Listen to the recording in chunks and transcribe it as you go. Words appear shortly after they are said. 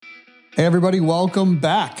Hey, everybody, welcome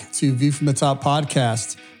back to View from the Top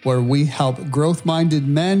podcast, where we help growth-minded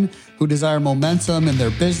men who desire momentum in their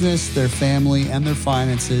business, their family, and their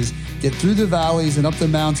finances get through the valleys and up the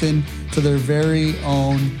mountain to their very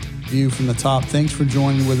own view from the top. Thanks for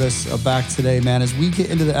joining with us back today, man. As we get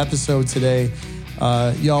into the episode today,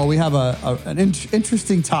 y'all, we have an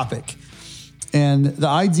interesting topic. And the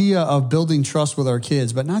idea of building trust with our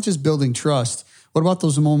kids, but not just building trust. What about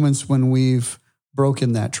those moments when we've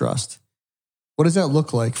broken that trust? What does that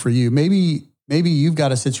look like for you? Maybe you've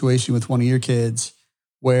got a situation with one of your kids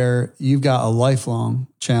where you've got a lifelong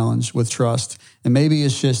challenge with trust. And maybe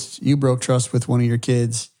it's just you broke trust with one of your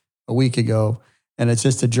kids a week ago, and it's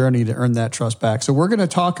just a journey to earn that trust back. So we're going to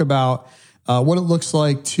talk about what it looks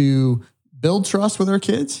like to build trust with our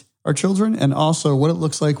kids, our children, and also what it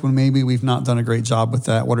looks like when maybe we've not done a great job with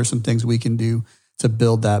that. What are some things we can do to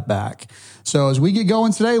build that back? So as we get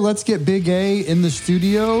going today, let's get Big A in the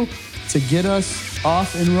studio to get us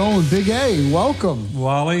off and rolling. Big A, welcome.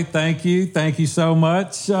 Wally, thank you. Thank you so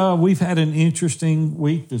much. We've had an interesting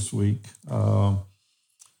week this week. My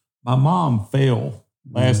mom fell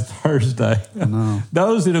last Thursday. I know.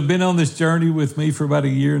 Those that have been on this journey with me for about a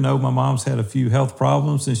year know my mom's had a few health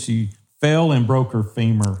problems, and she fell and broke her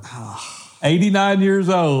femur. 89 years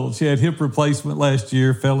old. She had hip replacement last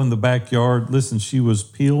year, fell in the backyard. Listen, she was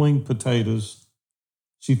peeling potatoes.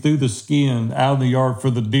 She threw the skin out in the yard for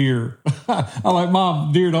the deer. I'm like,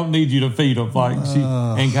 Mom, deer don't need you to feed them.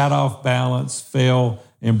 And got off balance, fell,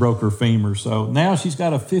 and broke her femur. So now she's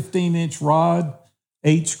got a 15-inch rod,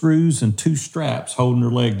 8 screws, and 2 straps holding her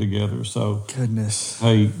leg together. So, goodness.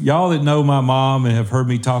 Hey, y'all that know my mom and have heard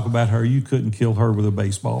me talk about her, you couldn't kill her with a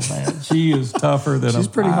baseball bat. She is tougher than She's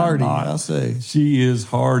pretty hardy, I'll say. She is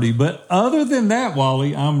hardy. But other than that,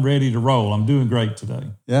 Wally, I'm ready to roll. I'm doing great today.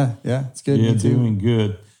 Yeah, it's good. Yeah, doing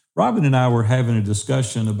good. Robin and I were having a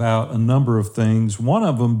discussion about a number of things. One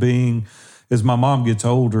of them being, as my mom gets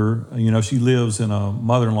older, she lives in a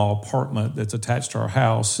mother-in-law apartment that's attached to our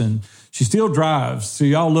house, and she still drives. So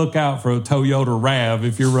y'all look out for a Toyota RAV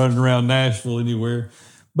if you're running around Nashville anywhere.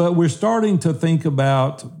 But we're starting to think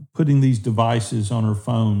about putting these devices on her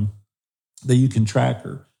phone that you can track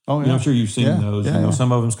her. Oh, yeah. I'm sure you've seen those. Yeah.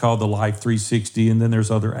 Some of them's called the Life 360, and then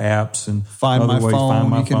there's other apps and Find other My ways. Phone. Find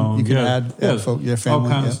My Phone. You can add family, all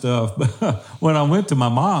kind of stuff. But when I went to my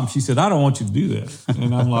mom, she said, I don't want you to do that.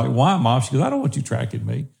 And I'm like, why, Mom? She goes, I don't want you tracking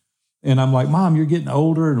me. And I'm like, Mom, you're getting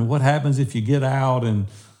older, and what happens if you get out and,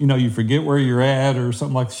 you forget where you're at or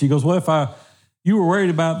something like that? She goes, well, if you were worried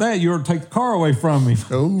about that, you ought to take the car away from me.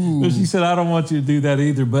 Oh. She said, I don't want you to do that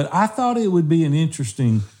either. But I thought it would be an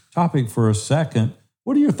interesting topic for a second.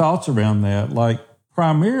 What are your thoughts around that? Like,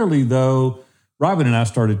 primarily, though, Robin and I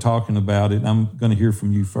started talking about it, and I'm going to hear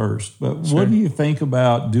from you first. But Sure. What do you think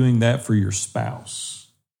about doing that for your spouse?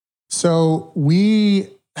 So we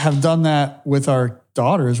have done that with our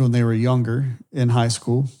daughters when they were younger in high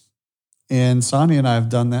school. And Sonia and I have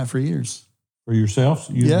done that for years. For yourself?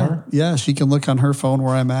 You and her? Yeah. She can look on her phone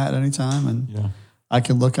where I'm at anytime. And I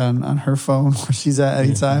can look on her phone where she's at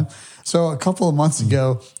anytime. Yeah. So a couple of months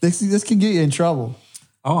ago, this can get you in trouble.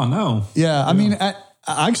 Oh, I know. Yeah. I mean,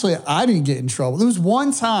 I didn't get in trouble. There was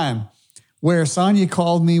one time where Sonia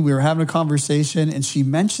called me. We were having a conversation, and she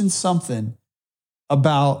mentioned something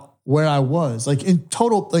about where I was. Like in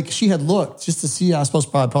total, like she had looked just to see I was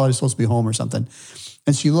probably supposed to be home or something.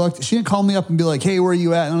 And she looked. She didn't call me up and be like, hey, where are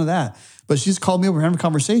you at? None of that. But she just called me up. We were having a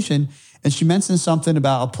conversation, and she mentioned something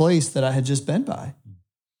about a place that I had just been by.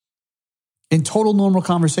 In total normal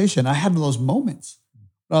conversation, I had those moments.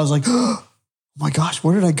 I was like, oh my gosh,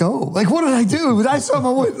 where did I go? Like, what did I do? Did I saw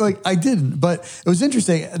my way? Like, I didn't. But it was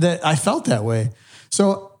interesting that I felt that way.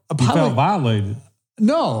 So you felt violated.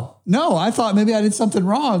 No. I thought maybe I did something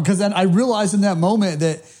wrong, because then I realized in that moment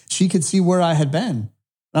that she could see where I had been.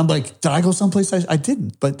 And I'm like, did I go someplace? I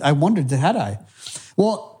didn't, but I wondered, had I?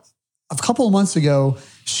 Well, a couple of months ago,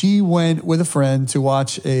 she went with a friend to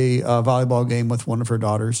watch a volleyball game with one of her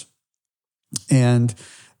daughters. And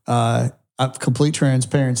complete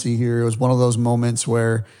transparency here, it was one of those moments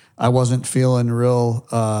where I wasn't feeling real,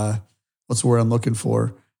 what's the word I'm looking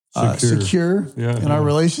for? Secure in our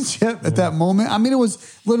relationship at that moment. I mean, it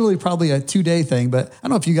was literally probably a 2-day thing, but I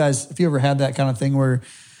don't know if you ever had that kind of thing where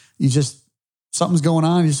you just, something's going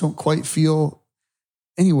on, you just don't quite feel.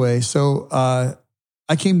 Anyway, so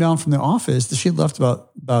I came down from the office. She had left about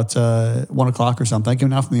 1 o'clock or something. I came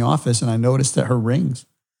down from the office, and I noticed that her rings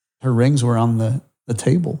were on the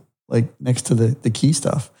table, like next to the key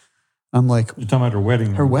stuff. I'm like, you're talking about her wedding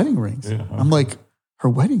rings. Her wedding rings. Yeah, okay. I'm like, her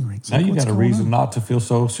wedding rings. Now like, you got a reason not to feel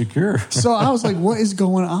so secure. So I was like, what is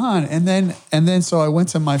going on? And then so I went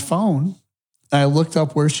to my phone I looked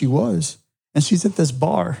up where she was, and she's at this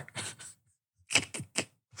bar.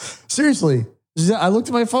 Seriously. I looked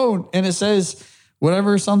at my phone, and it says,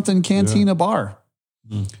 whatever something Cantina bar.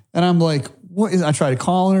 Mm. And I'm like, what is? I tried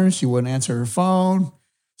calling her. She wouldn't answer her phone.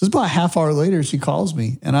 So it's about a half hour later, she calls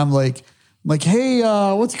me, and I'm like, hey,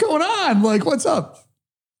 what's going on? Like, what's up?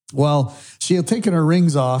 Well, she had taken her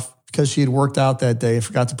rings off because she had worked out that day.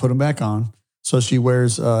 Forgot to put them back on. So she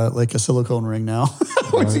wears like a silicone ring now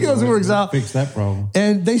when she goes and works out. Fix that problem.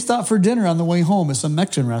 And they stopped for dinner on the way home at some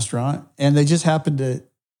Mexican restaurant, and they just happened to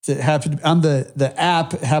on the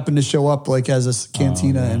app happened to show up like as a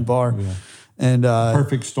cantina and bar. Yeah. And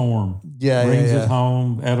perfect storm. Yeah, brings it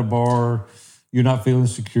home at a bar. You're not feeling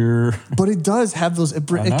secure. But it does have those.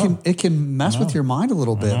 It can mess with your mind a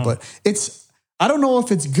little bit. But I don't know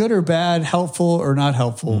if it's good or bad, helpful or not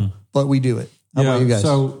helpful. But we do it. How about you guys?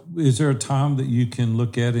 So is there a time that you can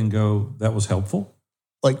look at and go, that was helpful?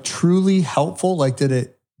 Like truly helpful? Like did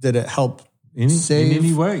it help save in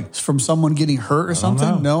any way from someone geting hurt or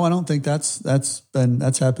something? No, I don't think that's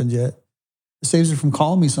happened yet. It saves her from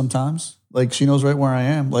calling me sometimes. Like she knows right where I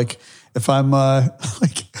am. Like if I'm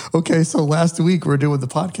okay, so last week we're doing the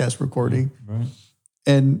podcast recording, right.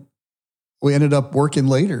 And we ended up working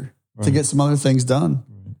later to get some other things done.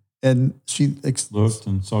 And she looked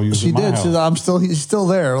and saw you. She did. She said, he's still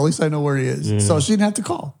there. At least I know where he is. Yeah. So she didn't have to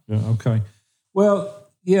call. Yeah. Okay. Well,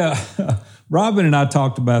 yeah. Robin and I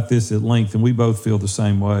talked about this at length, and we both feel the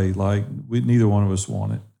same way. Like neither one of us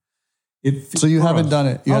want it. So you haven't done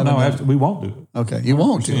it? We won't do it. Okay. You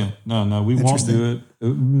won't do it? No, we won't do it.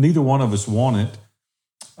 Neither one of us want it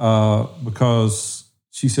because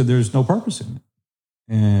she said there's no purpose in it.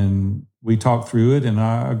 And we talked through it, and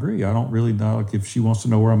I agree. I don't really know. Like if she wants to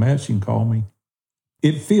know where I'm at, she can call me.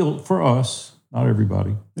 It feels, for us, not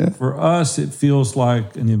everybody, for us, it feels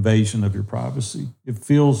like an invasion of your privacy. It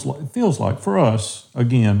feels like for us,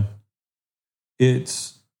 again,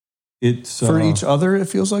 it's for each other. It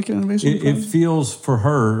feels like an invasion. It feels for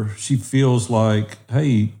her. She feels like,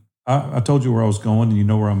 hey, I told you where I was going, and you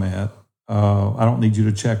know where I'm at. I don't need you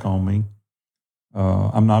to check on me.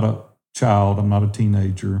 I'm not a child. I'm not a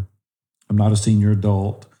teenager. I'm not a senior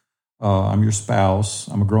adult. I'm your spouse.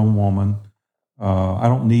 I'm a grown woman. I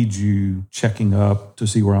don't need you checking up to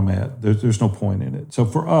see where I'm at. There's no point in it. So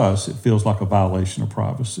for us, it feels like a violation of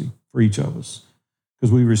privacy for each of us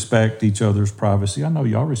because we respect each other's privacy. I know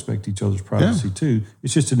y'all respect each other's privacy too.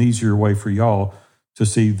 It's just an easier way for y'all to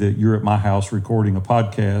see that you're at my house recording a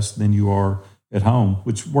podcast than you are at home,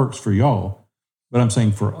 which works for y'all. But I'm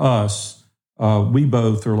saying for us, we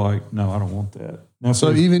both are like, no, I don't want that. Now,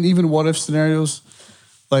 so even what if scenarios,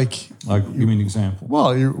 like give me an example.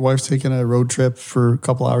 Well, your wife's taking a road trip for a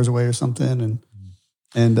couple hours away or something,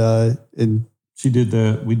 and she did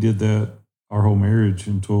that. We did that our whole marriage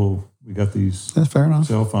until we got these fair enough.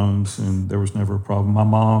 Cell phones, and there was never a problem. My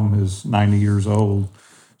mom is 90 years old.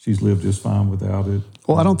 She's lived just fine without it.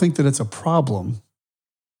 Well, I don't think that it's a problem.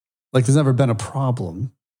 Like there's never been a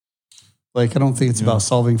problem. Like I don't think it's about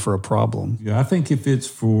solving for a problem. Yeah, I think if it's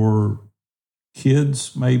for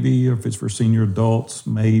kids, maybe, or if it's for senior adults,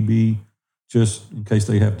 maybe, just in case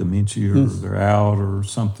they have dementia or they're out or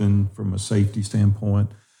something from a safety standpoint.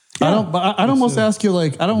 Yeah, I'd almost ask you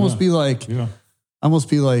like, I'd almost be like,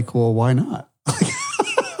 well, why not?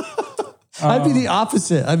 I'd be the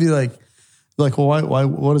opposite. I'd be like, well, why,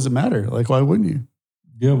 what does it matter? Like, why wouldn't you?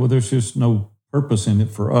 Yeah, well, there's just no purpose in it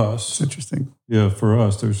for us. It's interesting. Yeah, for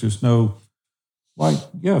us, there's just no,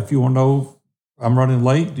 if you want to know, I'm running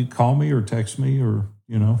late, you call me or text me or,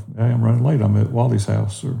 hey, I'm running late. I'm at Wally's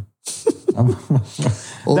house or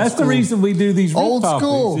that's the reason we do these old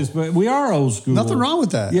school. But we are old school. Nothing wrong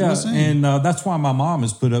with that. Yeah, and that's why my mom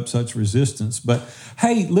has put up such resistance. But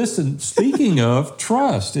hey, listen, speaking of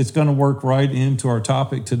trust, it's going to work right into our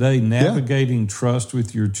topic today, navigating trust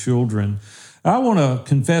with your children. I want to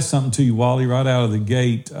confess something to you, Wally, right out of the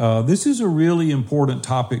gate. This is a really important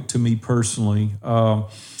topic to me personally.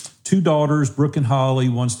 2 daughters, Brooke and Holly,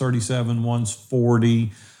 one's 37, one's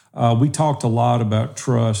 40. We talked a lot about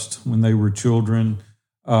trust when they were children.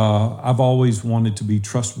 I've always wanted to be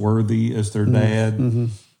trustworthy as their dad. Mm-hmm.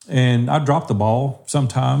 And I dropped the ball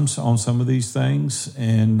sometimes on some of these things.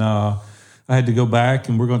 And I had to go back,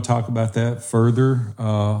 and we're going to talk about that further.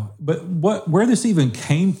 But where this even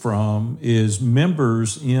came from is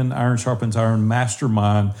members in Iron Sharpens Iron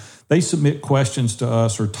Mastermind. They submit questions to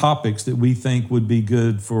us or topics that we think would be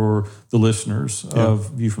good for the listeners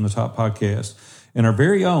of View from the Top podcast. And our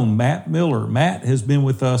very own Matt Miller. Matt has been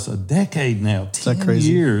with us a decade now, 10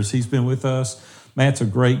 years he's been with us. Matt's a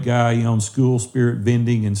great guy. He owns School Spirit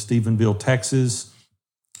Vending in Stephenville, Texas.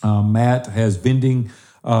 Matt has vending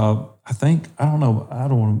I think, I don't know, I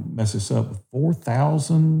don't want to mess this up,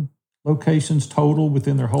 4,000 locations total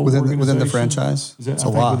within their whole organization. Within the franchise? It's a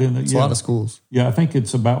lot. It's a lot of schools. Yeah, I think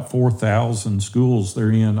it's about 4,000 schools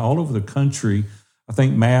they're in all over the country. I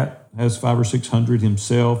think Matt has 500 or 600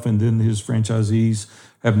 himself, and then his franchisees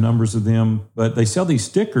have numbers of them. But they sell these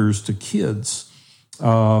stickers to kids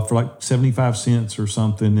for like 75 cents or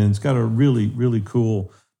something, and it's got a really, really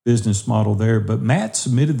cool business model there. But Matt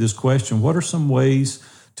submitted this question: what are some ways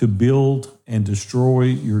to build and destroy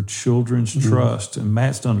your children's trust? And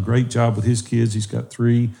Matt's done a great job with his kids. He's got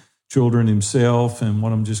 3 children himself, and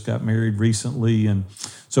one of them just got married recently. And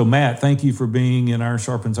so, Matt, thank you for being in Iron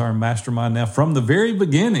Sharpens Iron Mastermind. Now, from the very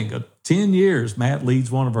beginning of 10 years, Matt leads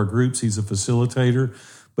one of our groups. He's a facilitator,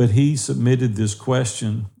 but he submitted this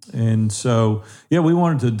question. And so, we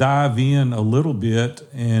wanted to dive in a little bit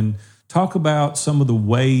and talk about some of the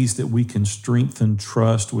ways that we can strengthen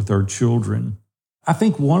trust with our children. I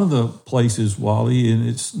think one of the places, Wally, and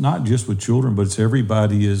it's not just with children, but it's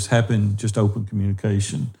everybody, is having just open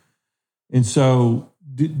communication. And so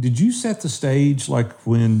did you set the stage, like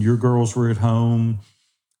when your girls were at home,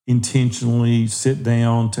 intentionally sit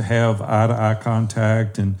down to have eye-to-eye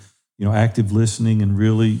contact and, active listening, and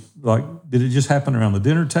really, like, did it just happen around the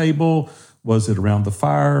dinner table? Was it around the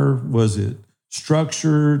fire? Was it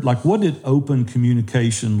structured? Like, what did open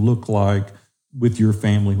communication look like with your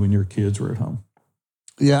family when your kids were at home?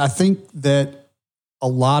 Yeah, I think that a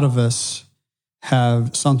lot of us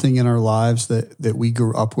have something in our lives that we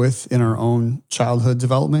grew up with in our own childhood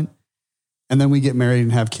development. And then we get married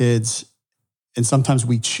and have kids. And sometimes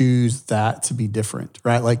we choose that to be different,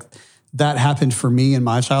 right? Like that happened for me in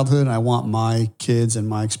my childhood. And I want my kids and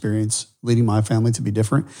my experience leading my family to be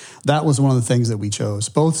different. That was one of the things that we chose.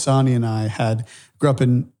 Both Sonny and I grew up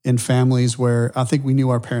in families where I think we knew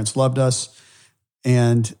our parents loved us.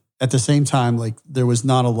 And at the same time, like there was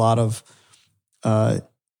not a lot of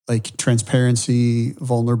like transparency,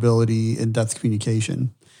 vulnerability, in-depth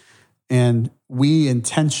communication. And we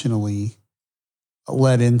intentionally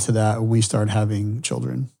led into that when we started having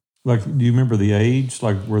children. Like, do you remember the age?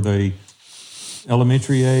 Like, were they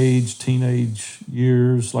elementary age, teenage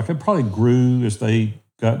years? Like, it probably grew as they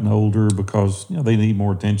gotten older because, they need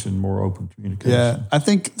more attention, more open communication. Yeah, I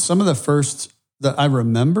think some of the first that I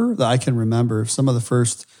can remember, some of the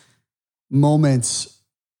first moments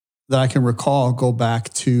that I can recall go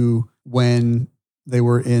back to when they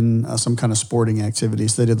were in some kind of sporting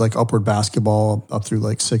activities. They did like upward basketball up through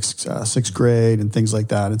like sixth grade and things like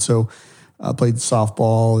that. And so played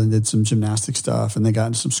softball and did some gymnastic stuff, and they got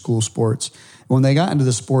into some school sports. And when they got into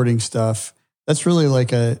the sporting stuff, that's really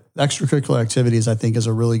like extracurricular activities, I think, is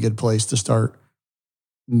a really good place to start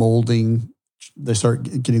molding. They start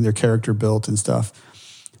getting their character built and stuff.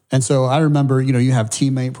 And so I remember, you have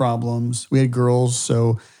teammate problems. We had girls,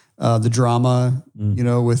 so the drama,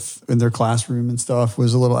 in their classroom and stuff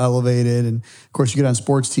was a little elevated. And of course, you get on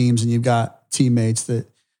sports teams and you've got teammates that,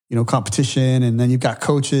 competition, and then you've got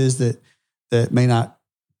coaches that may not,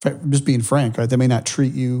 just being frank, right? They may not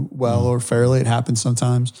treat you well or fairly. It happens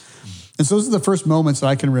sometimes. And so those are the first moments that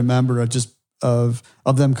I can remember of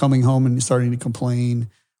them coming home and starting to complain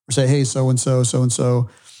or say, hey, so-and-so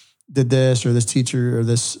did this, or this teacher or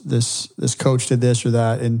this coach did this or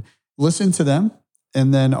that, and listen to them.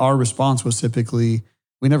 And then our response was typically,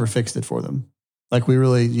 we never fixed it for them. Like we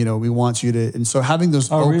really, we want you to. And so having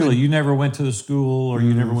those. Oh, really? You never went to the school, or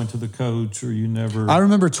you never went to the coach, or you never. I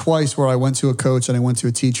remember twice where I went to a coach and I went to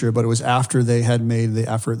a teacher, but it was after they had made the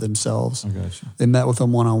effort themselves. I got you. They met with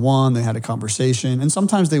them one-on-one. They had a conversation, and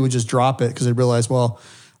sometimes they would just drop it because they realized, well,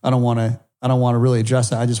 I don't want to really address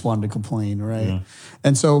that. I just wanted to complain, right? Yeah.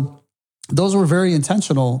 And so those were very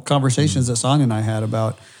intentional conversations that Sonia and I had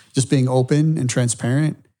about just being open and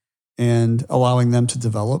transparent and allowing them to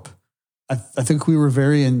develop. I think we were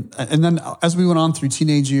and then as we went on through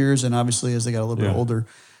teenage years, and obviously as they got a little bit older,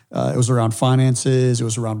 it was around finances, it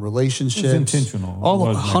was around relationships. It was intentional. All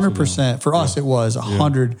 100%. For us, it was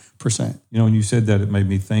 100%. When you said that, it made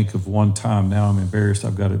me think of one time. Now I'm embarrassed.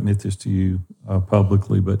 I've got to admit this to you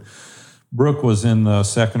publicly, but Brooke was in the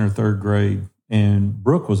 2nd or 3rd grade, and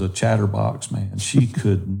Brooke was a chatterbox, man. She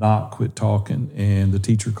could not quit talking. And the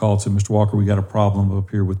teacher called and said, Mr. Walker, we got a problem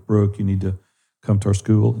up here with Brooke. You need to come to our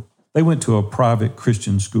school. They went to a private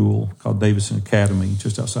Christian school called Davidson Academy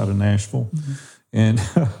just outside of Nashville. Mm-hmm.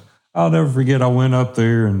 And I'll never forget, I went up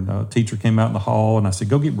there and a teacher came out in the hall and I said,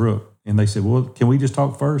 go get Brooke. And they said, well, can we just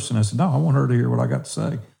talk first? And I said, no, I want her to hear what I got to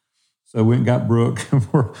say. So we went and got Brooke and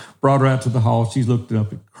brought her out to the hall. She's looking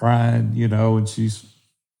up and crying, and she's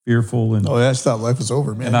fearful. And I just thought life was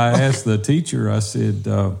over, man. And I asked the teacher, I said,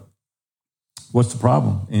 what's the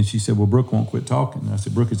problem? And she said, well, Brooke won't quit talking. And I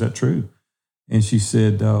said, Brooke, is that true? And she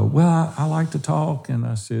said, well, I like to talk. And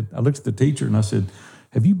I looked at the teacher and I said,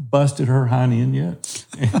 have you busted her hind end yet?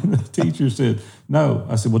 And the teacher said, no.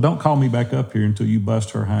 I said, well, don't call me back up here until you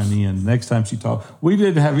bust her hind end. Next time she talked, we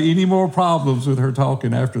didn't have any more problems with her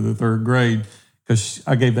talking after the third grade because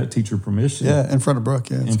I gave that teacher permission. Yeah, in front of Brooke.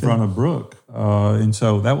 Yeah, in front of Brooke. And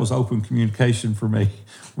so that was open communication for me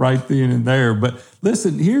right then and there. But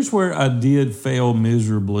listen, here's where I did fail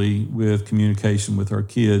miserably with communication with our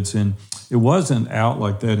kids. And it wasn't out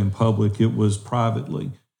like that in public. It was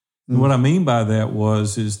privately. And what I mean by that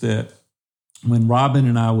is that when Robin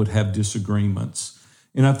and I would have disagreements,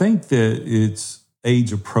 and I think that it's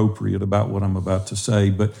age appropriate about what I'm about to say,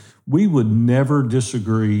 but we would never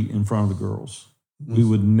disagree in front of the girls. We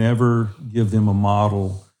would never give them a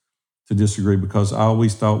model to disagree because I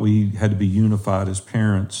always thought we had to be unified as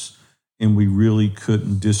parents and we really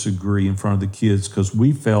couldn't disagree in front of the kids because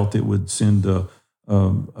we felt it would send a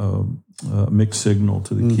mixed signal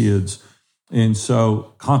to the kids. And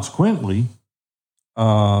so consequently,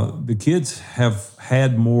 the kids have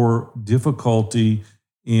had more difficulty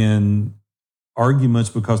in arguments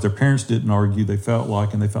because their parents didn't argue. They felt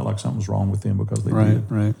like something was wrong with them because they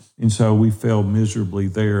did. Right. And so we failed miserably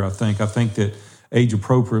there. I think that age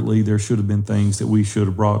appropriately, there should have been things that we should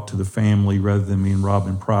have brought to the family rather than me and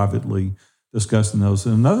Robin privately discussing those.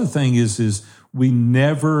 And another thing is we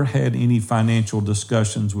never had any financial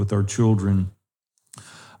discussions with our children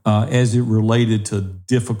as it related to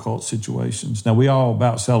difficult situations. Now, we all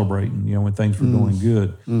about celebrating, when things were going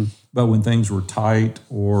good. But when things were tight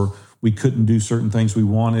or we couldn't do certain things we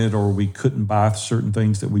wanted or we couldn't buy certain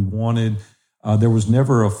things that we wanted, there was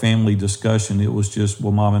never a family discussion. It was just,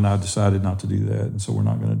 well, Mom and I decided not to do that, and so we're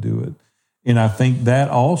not going to do it. And I think that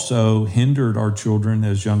also hindered our children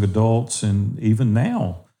as young adults and even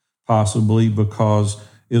now, possibly because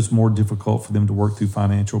it's more difficult for them to work through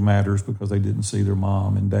financial matters because they didn't see their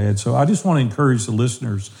mom and dad. So I just want to encourage the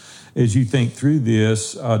listeners as you think through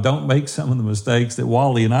this, don't make some of the mistakes that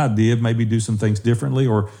Wally and I did, maybe do some things differently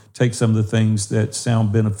or take some of the things that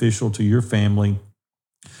sound beneficial to your family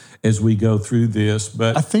as we go through this.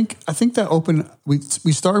 But I think that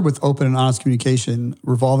we started with open and honest communication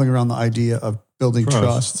revolving around the idea of building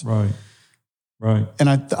trust. Right.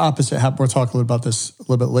 And the opposite happened. We'll talk a little about this a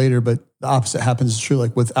little bit later, but the opposite happens is true.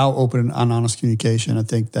 Like without open and honest communication, I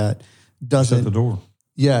think that doesn't shut the door.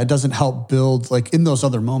 Yeah, it doesn't help build like in those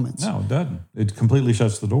other moments. No, it doesn't. It completely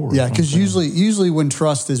shuts the door. Yeah, because usually when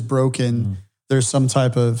trust is broken, there's some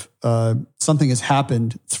type of something has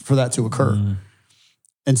happened for that to occur.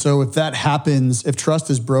 And so if that happens, if trust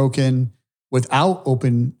is broken without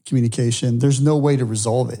open communication, there's no way to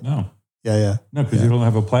resolve it. No. Yeah. No, because you don't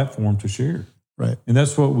have a platform to share. Right. And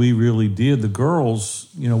that's what we really did. The girls,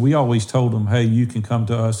 we always told them, hey, you can come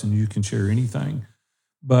to us and you can share anything.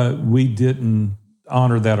 But we didn't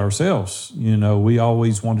honor that ourselves. We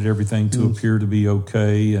always wanted everything to appear to be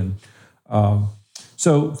okay. And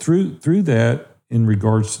so through that, in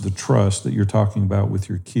regards to the trust that you're talking about with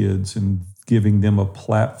your kids and giving them a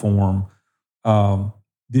platform,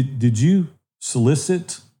 did you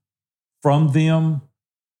solicit from them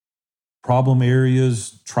problem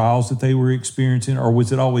areas, trials that they were experiencing, or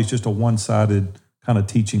was it always just a one-sided kind of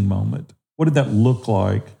teaching moment? What did that look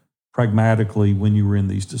like pragmatically when you were in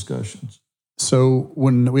these discussions? So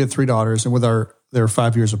when we had 3 daughters, and they were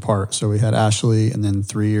 5 years apart. So we had Ashley, and then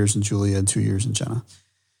 3 years in Julia, and 2 years in Jenna.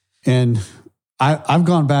 And I've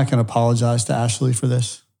gone back and apologized to Ashley for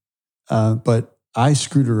this, but I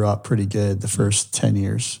screwed her up pretty good the first 10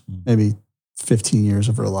 years, maybe 15 years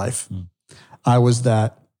of her life. I was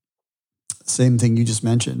that same thing you just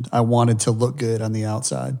mentioned. I wanted to look good on the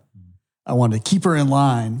outside. I wanted to keep her in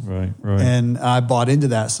line. Right. And I bought into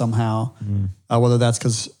that somehow, whether that's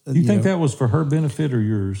because... You think that was for her benefit or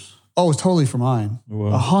yours? Oh, it was totally for mine.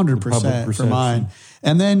 100% for mine.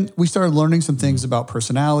 And then we started learning some things about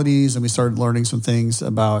personalities, and we started learning some things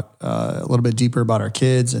about a little bit deeper about our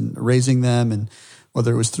kids and raising them, and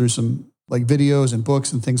whether it was through some like videos and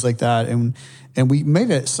books and things like that. And we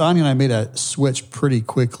Sonia and I made a switch pretty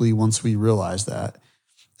quickly once we realized that.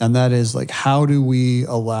 And that is like, how do we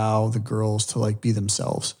allow the girls to like be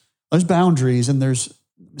themselves? There's boundaries, and there's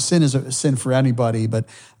sin is a sin for anybody, but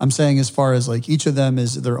I'm saying as far as like each of them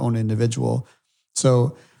is their own individual.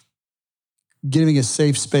 So giving a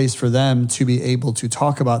safe space for them to be able to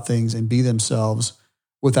talk about things and be themselves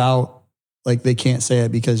without like, they can't say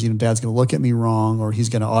it because, dad's going to look at me wrong, or he's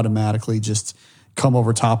going to automatically just come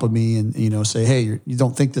over top of me and, say, hey, you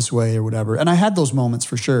don't think this way or whatever. And I had those moments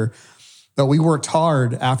for sure, but we worked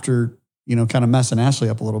hard after, kind of messing Ashley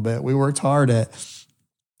up a little bit. We worked hard at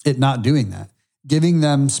it not doing that. giving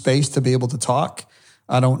them space to be able to talk.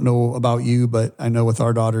 I don't know about you, but I know with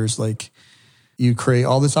our daughters, like you create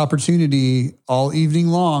all this opportunity all evening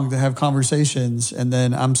long to have conversations. And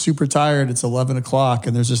then I'm super tired. It's 11 o'clock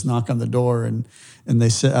and there's this knock on the door and they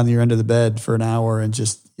sit on your end of the bed for an hour and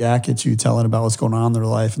just yak at you, telling about what's going on in their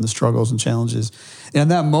life and the struggles and challenges. And in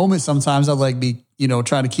that moment, sometimes I'd like be,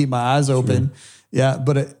 trying to keep my eyes open. Sure. Yeah.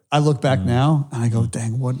 But I look back now and I go,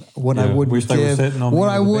 dang, what I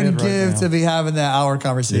wouldn't give to be having that hour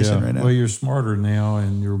conversation right now. Well, you're smarter now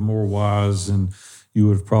and you're more wise and you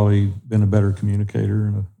would have probably been a better communicator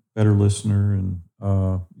and a better listener. And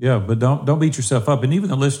but don't beat yourself up. And even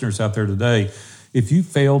the listeners out there today, if you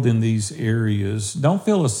failed in these areas, don't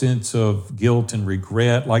feel a sense of guilt and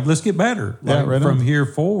regret. Like, let's get better. From here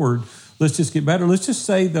forward, let's just get better. Let's just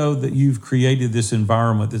say, though, that you've created this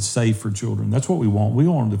environment that's safe for children. That's what we want. We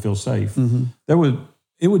want them to feel safe. Mm-hmm.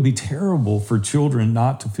 It would be terrible for children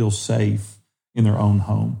not to feel safe in their own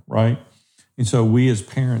home, right? And so we as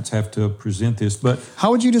parents have to present this. But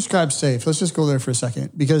how would you describe safe? Let's just go there for a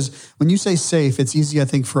second. Because when you say safe, it's easy, I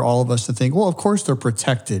think, for all of us to think, well, of course they're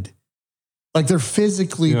protected. Like they're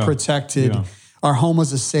physically protected. Yeah. Our home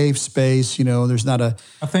is a safe space. There's not a...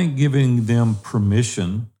 I think giving them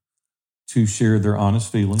permission to share their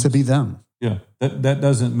honest feelings. To be them. Yeah. That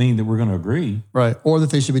doesn't mean that we're going to agree. Right. Or that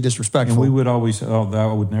they should be disrespectful. And we would always say,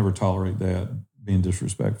 I would never tolerate that, being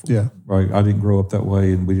disrespectful. Yeah. Right. I didn't grow up that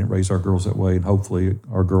way and we didn't raise our girls that way. And hopefully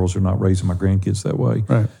our girls are not raising my grandkids that way.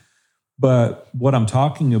 Right. But what I'm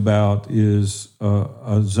talking about is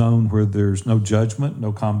a zone where there's no judgment,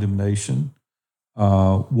 no condemnation.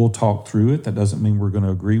 We'll talk through it. That doesn't mean we're going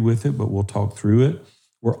to agree with it, but we'll talk through it.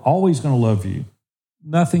 We're always going to love you.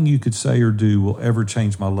 Nothing you could say or do will ever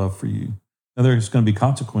change my love for you. Now, there's going to be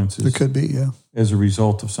consequences. There could be, yeah. As a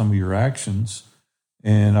result of some of your actions.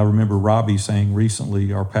 And I remember Robbie saying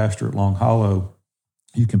recently, our pastor at Long Hollow,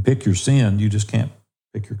 you can pick your sin, you just can't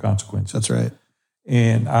pick your consequences. That's right.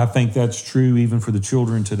 And I think that's true even for the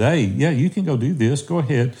children today. Yeah, you can go do this, go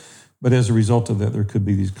ahead. But as a result of that, there could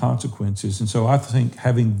be these consequences. And so I think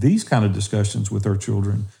having these kind of discussions with our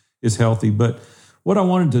children is healthy. But what I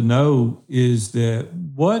wanted to know is that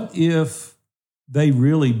what if they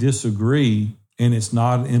really disagree and it's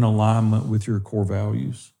not in alignment with your core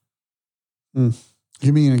values?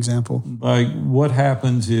 Give me an example. Like what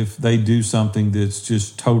happens if they do something that's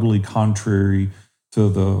just totally contrary to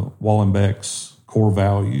the Wallenbeck's core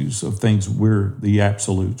values of things, we're the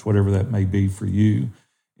absolutes, whatever that may be for you.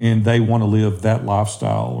 And they want to live that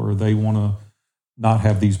lifestyle or they want to not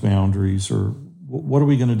have these boundaries or what are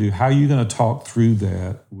we going to do? How are you going to talk through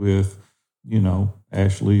that with,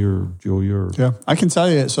 Ashley or Julia? Yeah, I can tell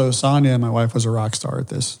you. So Sonia, my wife, was a rock star at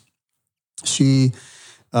this. We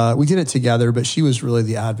did it together, but she was really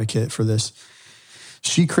the advocate for this.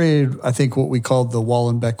 She created, I think, what we called the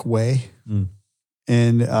Wallenbeck way.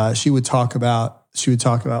 And she would talk about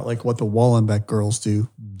like what the Wallenbeck girls do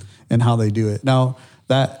and how they do it. Now,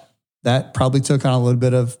 that probably took on a little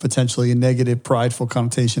bit of potentially a negative, prideful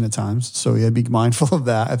connotation at times. So yeah, be mindful of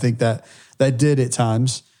that. I think that did at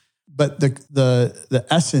times. But the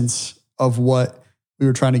essence of what we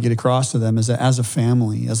were trying to get across to them is that as a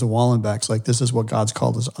family, as a Wallenbecks, like this is what God's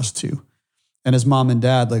called us to. And as mom and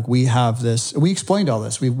dad, like we have this, we explained all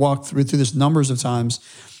this. We've walked through this numbers of times.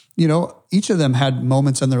 Each of them had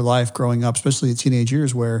moments in their life growing up, especially in teenage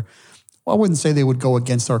years where, well, I wouldn't say they would go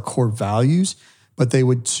against our core values, but they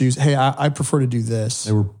would choose, hey, I prefer to do this.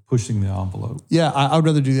 They were pushing the envelope. Yeah, I would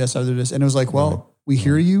rather do this, I'd rather do this. And it was like, well, we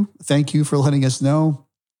hear you. Thank you for letting us know.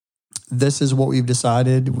 This is what we've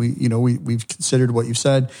decided. We've considered what you've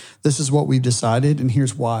said. This is what we've decided, and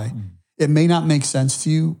here's why. It may not make sense to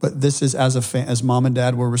you, but this is as mom and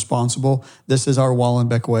dad, we're responsible. This is our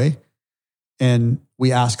Wallenbeck way, and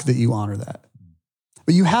we ask that you honor that.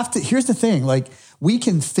 But you have to, here's the thing, like we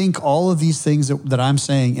can think all of these things that I'm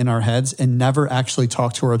saying in our heads and never actually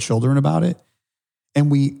talk to our children about it.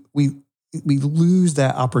 And we lose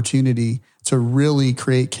that opportunity to really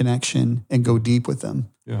create connection and go deep with them.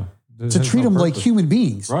 Yeah. To treat them like human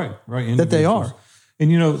beings. Right. That they are.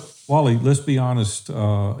 And Wally, let's be honest,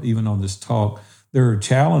 even on this talk, there are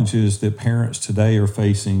challenges that parents today are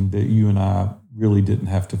facing that you and I really didn't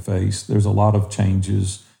have to face. There's a lot of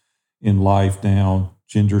changes in life now,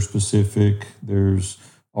 gender specific. There's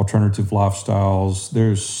alternative lifestyles.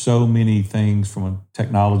 There's so many things from a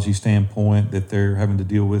technology standpoint that they're having to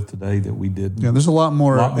deal with today that we didn't. Yeah, there's a lot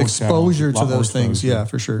more exposure to those things. Yeah,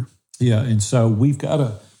 for sure. Yeah, and so we've got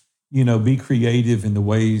to, be creative in the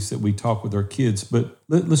ways that we talk with our kids. But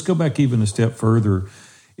let's go back even a step further.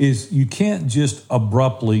 is you can't just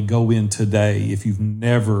abruptly go in today if you've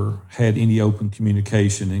never had any open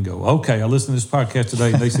communication and go, okay, I listened to this podcast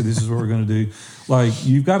today and they said this is what we're going to do. Like,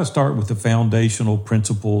 you've got to start with the foundational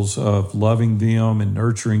principles of loving them and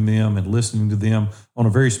nurturing them and listening to them on a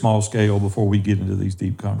very small scale before we get into these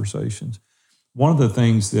deep conversations. One of the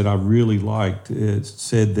things that I really liked is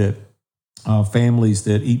said that families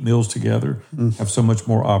that eat meals together have so much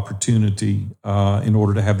more opportunity in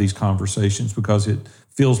order to have these conversations because it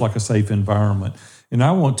feels like a safe environment. And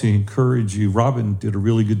I want to encourage you. Robin did a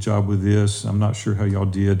really good job with this. I'm not sure how y'all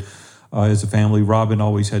did as a family. Robin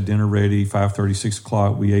always had dinner ready, 5:30, 6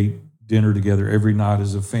 o'clock. We ate dinner together every night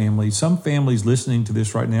as a family. Some families listening to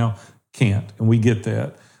this right now can't, and we get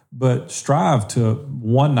that. But strive to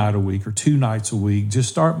one night a week or 2 nights a week. Just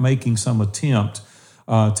start making some attempt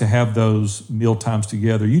to have those meal times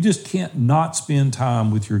together. You just can't not spend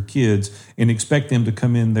time with your kids and expect them to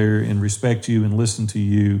come in there and respect you and listen to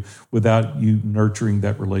you without you nurturing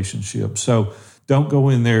that relationship. So don't go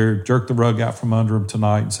in there, jerk the rug out from under them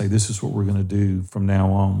tonight and say, this is what we're going to do from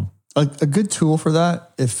now on. A good tool for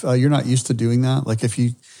that, if you're not used to doing that, like if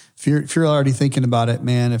you're already thinking about it,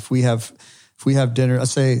 man, if we have dinner,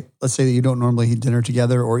 let's say that you don't normally eat dinner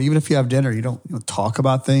together, or even if you have dinner, you don't talk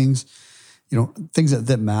about things, things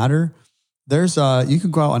that matter. There's you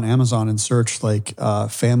can go out on Amazon and search like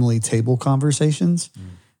family table conversations,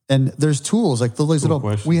 and there's tools like these little.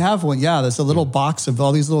 Questions. We have one, there's a little box of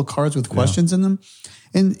all these little cards with questions in them.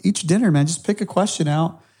 And each dinner, man, just pick a question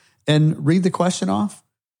out and read the question off,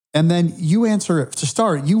 and then you answer it. To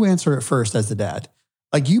start, you answer it first as the dad.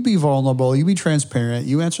 Like, you be vulnerable, you be transparent,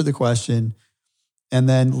 you answer the question. And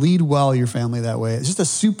then lead well your family that way. It's just a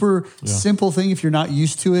super simple thing if you're not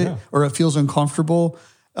used to it or it feels uncomfortable.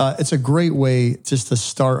 It's a great way just to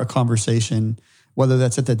start a conversation, whether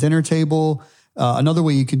that's at the dinner table. Another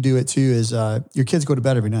way you can do it too is your kids go to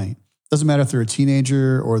bed every night. Doesn't matter if they're a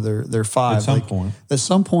teenager or they're 5. At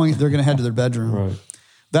some point, they're going to head to their bedroom. Right.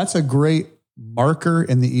 That's a great marker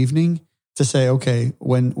in the evening to say, okay,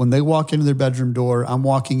 when they walk into their bedroom door, I'm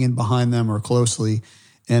walking in behind them or closely,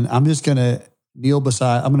 and I'm just going to I'm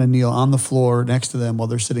going to kneel on the floor next to them while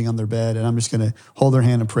they're sitting on their bed, and I'm just going to hold their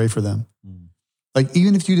hand and pray for them. Like,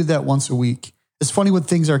 even if you did that once a week, it's funny what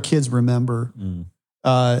things our kids remember.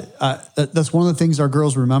 That's one of the things our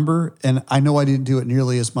girls remember, and I know I didn't do it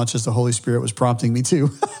nearly as much as the Holy Spirit was prompting me to,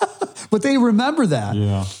 but they remember that.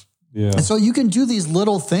 Yeah. And so you can do these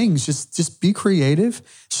little things. Just be creative,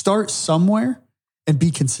 start somewhere, and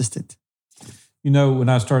be consistent. When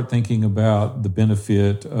I start thinking about the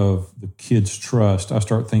benefit of the kids' trust, I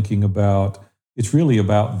start thinking about it's really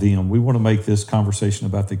about them. We want to make this conversation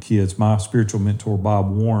about the kids. My spiritual mentor, Bob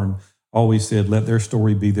Warren, always said, let their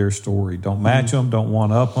story be their story. Don't match them, don't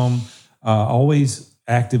one-up them. Always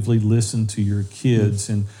actively listen to your kids.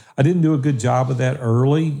 And I didn't do a good job of that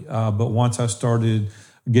early, but once I started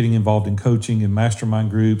getting involved in coaching and mastermind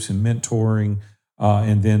groups and mentoring,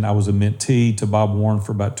 and then I was a mentee to Bob Warren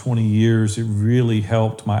for about 20 years. It really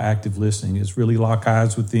helped my active listening. It's really lock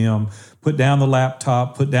eyes with them, put down the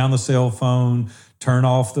laptop, put down the cell phone, turn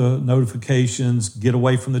off the notifications, get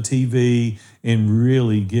away from the TV, and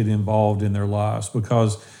really get involved in their lives,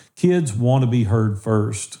 because kids want to be heard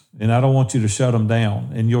first. And I don't want you to shut them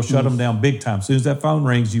down. And you'll shut them down big time. As soon as that phone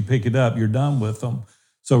rings, you pick it up, you're done with them.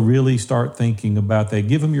 So really start thinking about that.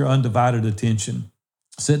 Give them your undivided attention.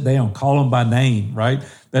 Sit down, call them by name, right?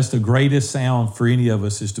 That's the greatest sound for any of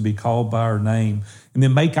us, is to be called by our name. And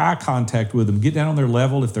then make eye contact with them. Get down on their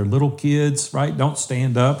level. If they're little kids, right? Don't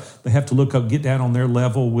stand up. They have to look up, get down on their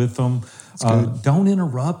level with them. Don't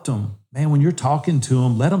interrupt them. Man, when you're talking to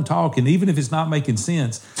them, let them talk. And even if it's not making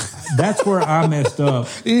sense, that's where I messed up.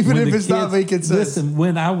 Even if it's not making sense. Listen,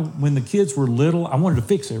 when the kids were little, I wanted to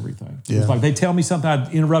fix everything. Yeah. It's like they tell me something,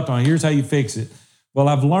 I'd interrupt them. Here's how you fix it. Well,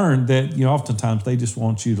 I've learned that, oftentimes they just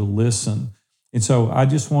want you to listen. And so I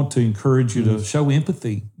just want to encourage you to show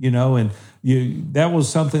empathy, and that was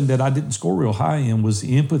something that I didn't score real high in, was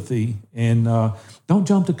empathy. And don't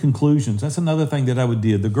jump to conclusions. That's another thing that I would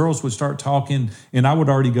do. The girls would start talking, and I would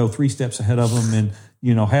already go 3 steps ahead of them and,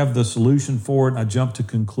 have the solution for it. And I jump to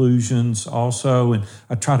conclusions also, and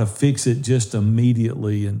I try to fix it just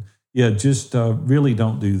immediately. And just really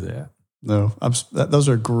don't do that. No, those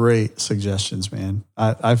are great suggestions, man.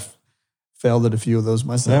 I've failed at a few of those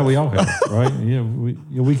myself. Yeah, we all have, right?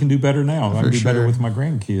 We can do better now. I can do better with my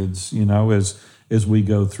grandkids, as we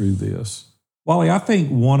go through this. Wally, I think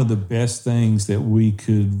one of the best things that we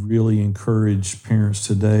could really encourage parents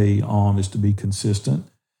today on is to be consistent.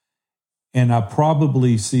 And I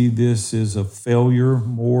probably see this as a failure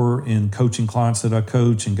more in coaching clients that I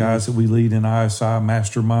coach and guys that we lead in ISI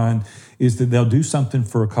Mastermind, is that they'll do something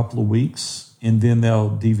for a couple of weeks and then they'll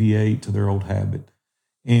deviate to their old habit.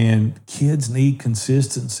 And kids need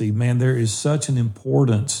consistency. Man, there is such an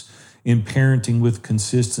importance in parenting with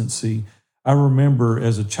consistency. I remember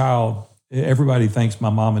as a child, everybody thinks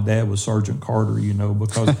my mom and dad was Sergeant Carter,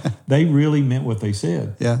 because they really meant what they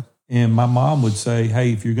said. Yeah. And my mom would say,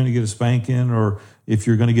 hey, if you're going to get a spanking, or if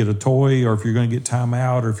you're going to get a toy, or if you're going to get time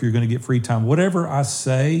out, or if you're going to get free time, whatever I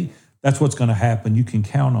say, that's what's going to happen. You can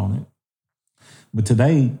count on it. But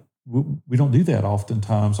today, we don't do that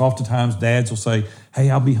oftentimes. Oftentimes, dads will say, hey,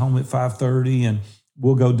 I'll be home at 5:30 and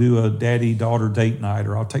we'll go do a daddy-daughter date night,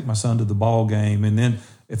 or I'll take my son to the ball game. And then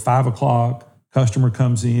at 5 o'clock, customer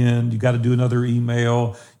comes in, you got to do another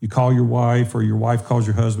email. You call your wife, or your wife calls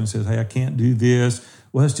your husband and says, hey, I can't do this.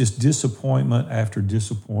 Well, it's just disappointment after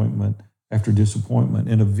disappointment after disappointment.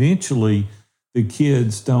 And eventually, the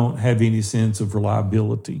kids don't have any sense of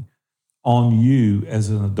reliability on you as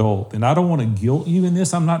an adult. And I don't want to guilt you in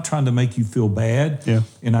this. I'm not trying to make you feel bad. Yeah.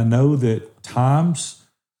 And I know that times,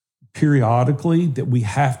 periodically, that we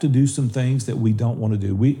have to do some things that we don't want to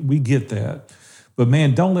do. We get that. But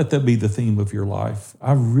man, don't let that be the theme of your life.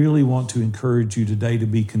 I really want to encourage you today to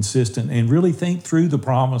be consistent and really think through the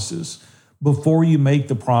promises. Before you make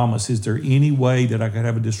the promise, is there any way that I could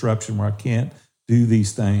have a disruption where I can't do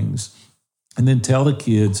these things? And then tell the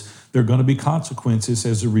kids there are going to be consequences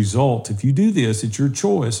as a result. If you do this, it's your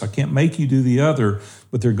choice. I can't make you do the other,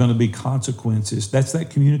 but there are going to be consequences. That's that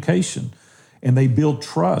communication. And they build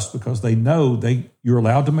trust because they know you're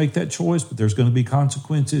allowed to make that choice, but there's going to be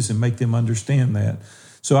consequences, and make them understand that.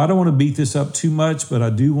 So I don't want to beat this up too much, but I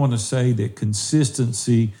do want to say that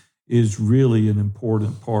consistency is really an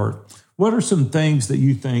important part. What are some things that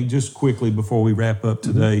you think, just quickly before we wrap up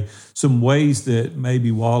today, some ways that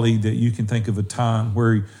maybe, Wally, that you can think of a time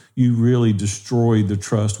where you really destroyed the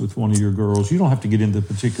trust with one of your girls? You don't have to get into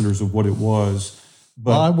the particulars of what it was,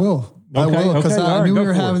 but I will. Okay, I will, because okay, I knew we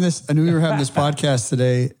were having it. this. I knew we were having this podcast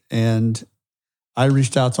today, and I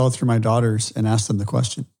reached out to all three of my daughters and asked them the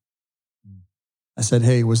question. I said,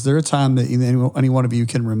 "Hey, was there a time that any one of you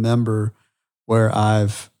can remember where I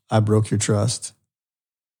broke your trust?"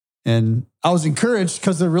 And I was encouraged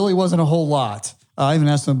because there really wasn't a whole lot. I even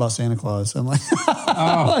asked them about Santa Claus. I'm like,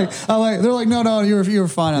 they're like, no, you were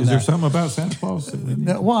fine on that. Is there something about Santa Claus?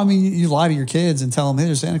 Well, I mean, you lie to your kids and tell them, hey,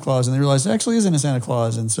 there's Santa Claus, and they realize there actually isn't a Santa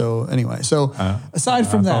Claus. And so anyway, aside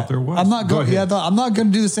from that, there was. I'm not going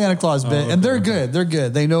to do the Santa Claus bit, and they're good. They're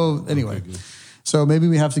good. They know anyway. Okay, so maybe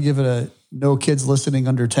we have to give it no kids listening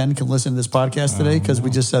under 10 can listen to this podcast today, because we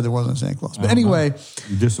just said there wasn't a Santa Claus. But anyway,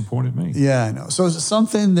 you disappointed me. Yeah, I know. So it's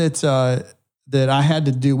something that I had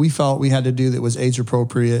to do. We felt we had to do that was age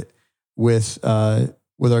appropriate with our.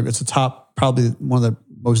 It's probably one of the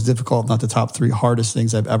most difficult, not the top 3 hardest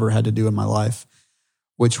things I've ever had to do in my life,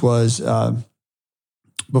 which was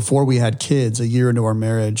before we had kids, a year into our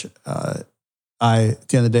marriage. At the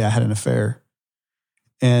end of the day, I had an affair,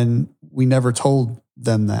 and we never told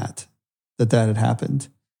them that had happened.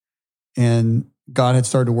 And God had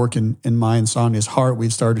started to work in my and Sonia's heart.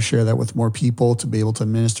 We'd started to share that with more people, to be able to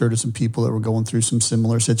minister to some people that were going through some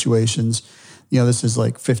similar situations. This is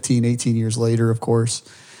like 15, 18 years later, of course.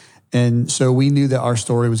 And so we knew that our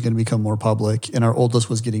story was going to become more public, and our oldest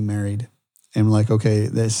was getting married. And we're like, okay,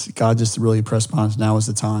 God just really impressed upon us. Now is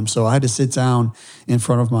the time. So I had to sit down in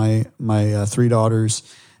front of my 3 daughters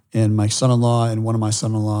and my son-in-law and one of my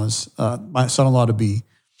son-in-laws, my son-in-law to be,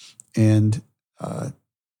 and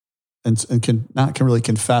can really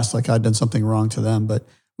confess like I'd done something wrong to them. But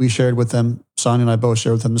we shared with them, Sonia and I both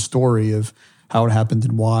shared with them the story of how it happened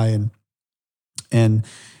and why. And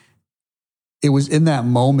it was in that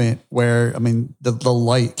moment where, I mean, the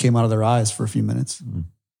light came out of their eyes for a few minutes. When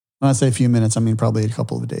I say a few minutes, I mean probably a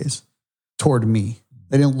couple of days toward me.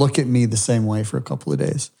 They didn't look at me the same way for a couple of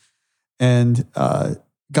days. And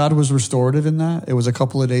God was restorative in that. It was a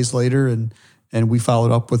couple of days later, and we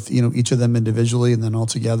followed up with each of them individually and then all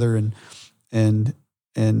together, and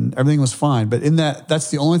everything was fine. But in that's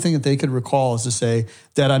the only thing that they could recall, is to say,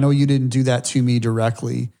 Dad, I know you didn't do that to me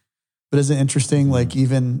directly, but isn't it interesting? Like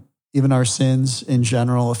even our sins in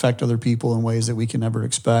general affect other people in ways that we can never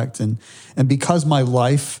expect. And because my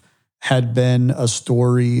life had been a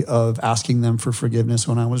story of asking them for forgiveness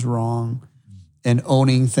when I was wrong, and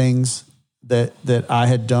owning things that I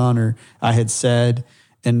had done or I had said,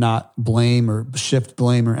 and not blame or shift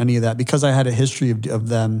blame or any of that, because I had a history of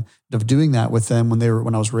doing that with them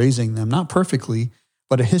when I was raising them, not perfectly,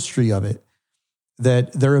 but a history of it,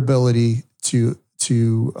 that their ability to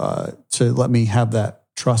let me have that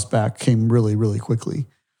trust back came really, really quickly.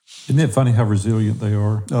 Isn't it funny how resilient they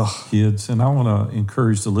are, kids? And I want to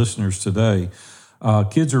encourage the listeners today.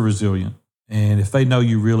 Kids are resilient. And if they know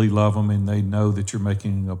you really love them and they know that you're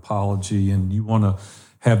making an apology and you want to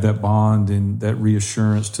have that bond and that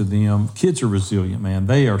reassurance to them, kids are resilient, man.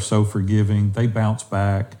 They are so forgiving. They bounce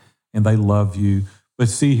back and they love you. But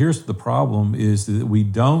see, here's the problem is that we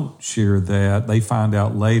don't share that. They find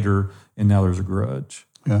out later and now there's a grudge.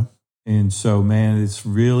 Yeah. And so, man,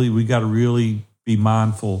 we got to really be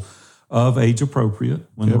mindful of age appropriate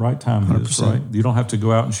when the right time 100%. Is, right? You don't have to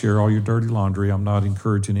go out and share all your dirty laundry. I'm not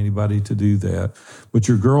encouraging anybody to do that. But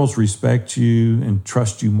your girls respect you and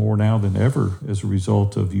trust you more now than ever as a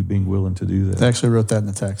result of you being willing to do that. They actually wrote that in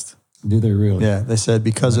the text. Did they really? Yeah, they said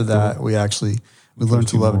because of that, we learned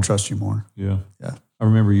to love and trust you more. Yeah. I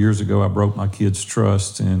remember years ago I broke my kids'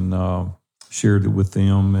 trust and shared it with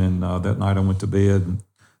them. And that night I went to bed and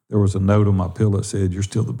there was a note on my pillow that said, "You're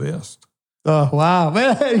still the best." Oh, wow.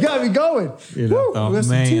 Man, you got me going. You know, thought,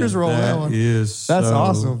 man, tears rolling that one. That's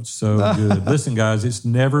awesome. So good. Listen, guys, it's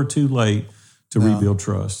never too late to rebuild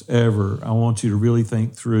trust, ever. I want you to really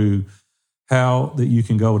think through how that you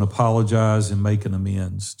can go and apologize and make an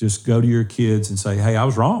amends. Just go to your kids and say, "Hey, I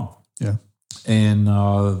was wrong. Yeah. And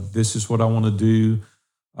this is what I want to do."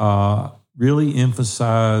 Really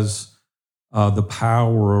emphasize the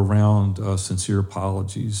power around sincere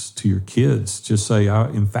apologies to your kids. Just say,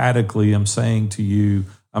 emphatically, I'm saying to you,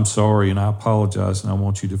 I'm sorry and I apologize and I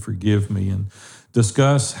want you to forgive me. And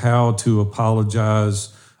discuss how to apologize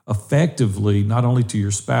effectively, not only to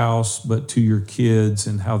your spouse, but to your kids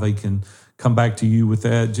and how they can come back to you with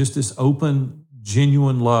that. Just this open,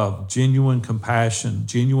 genuine love, genuine compassion,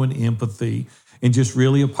 genuine empathy, and just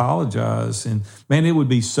really apologize. And man, it would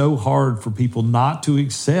be so hard for people not to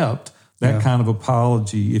accept that kind of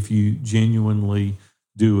apology if you genuinely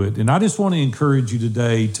do it. And I just want to encourage you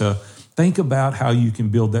today to think about how you can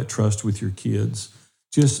build that trust with your kids.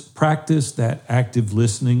 Just practice that active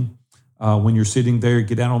listening when you're sitting there.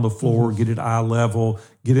 Get down on the floor, get at eye level,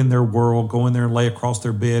 get in their world, go in there and lay across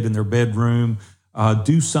their bed in their bedroom.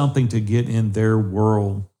 Do something to get in their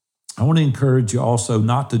world. I want to encourage you also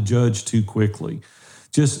not to judge too quickly.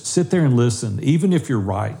 Just sit there and listen, even if you're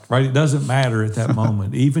right? It doesn't matter at that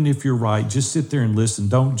moment. Even if you're right, just sit there and listen.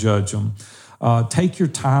 Don't judge them. Take your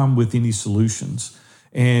time with any solutions.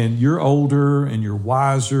 And you're older and you're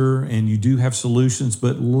wiser and you do have solutions,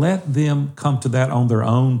 but let them come to that on their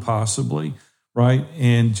own possibly, right?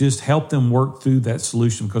 And just help them work through that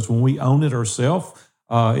solution, because when we own it ourselves,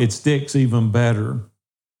 it sticks even better.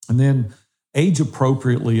 And then age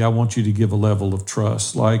appropriately, I want you to give a level of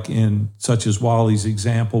trust, like in such as Wally's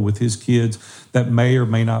example with his kids, that may or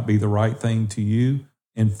may not be the right thing to you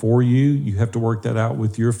and for you. You have to work that out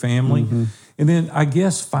with your family. Mm-hmm. And then I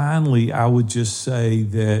guess finally, I would just say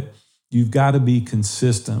that you've got to be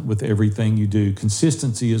consistent with everything you do.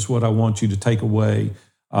 Consistency is what I want you to take away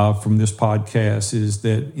from this podcast, is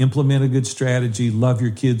that implement a good strategy, love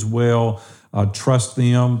your kids well, trust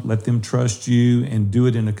them, let them trust you, and do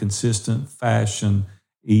it in a consistent fashion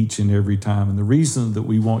each and every time. And the reason that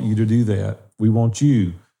we want you to do that, we want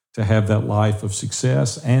you to have that life of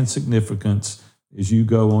success and significance as you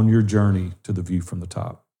go on your journey to the view from the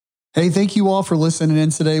top. Hey, thank you all for listening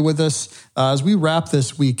in today with us. As we wrap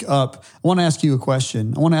this week up, I want to ask you a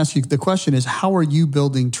question. The question is, how are you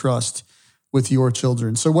building trust with your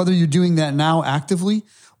children? So whether you're doing that now actively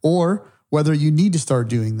or whether you need to start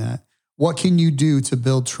doing that, what can you do to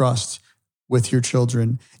build trust with your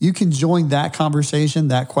children? You can join that conversation,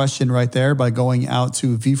 that question right there, by going out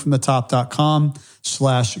to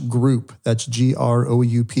viewfromthetop.com/group. That's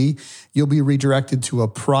GROUP. You'll be redirected to a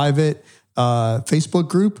private Facebook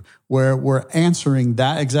group where we're answering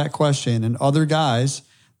that exact question, and other guys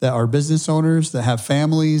that are business owners, that have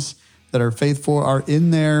families, that are faithful, are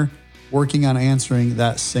in there working on answering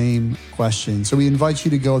that same question. So we invite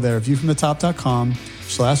you to go there,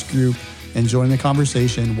 viewfromthetop.com/group, and join the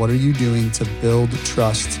conversation. What are you doing to build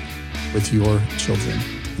trust with your children?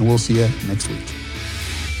 And we'll see you next week.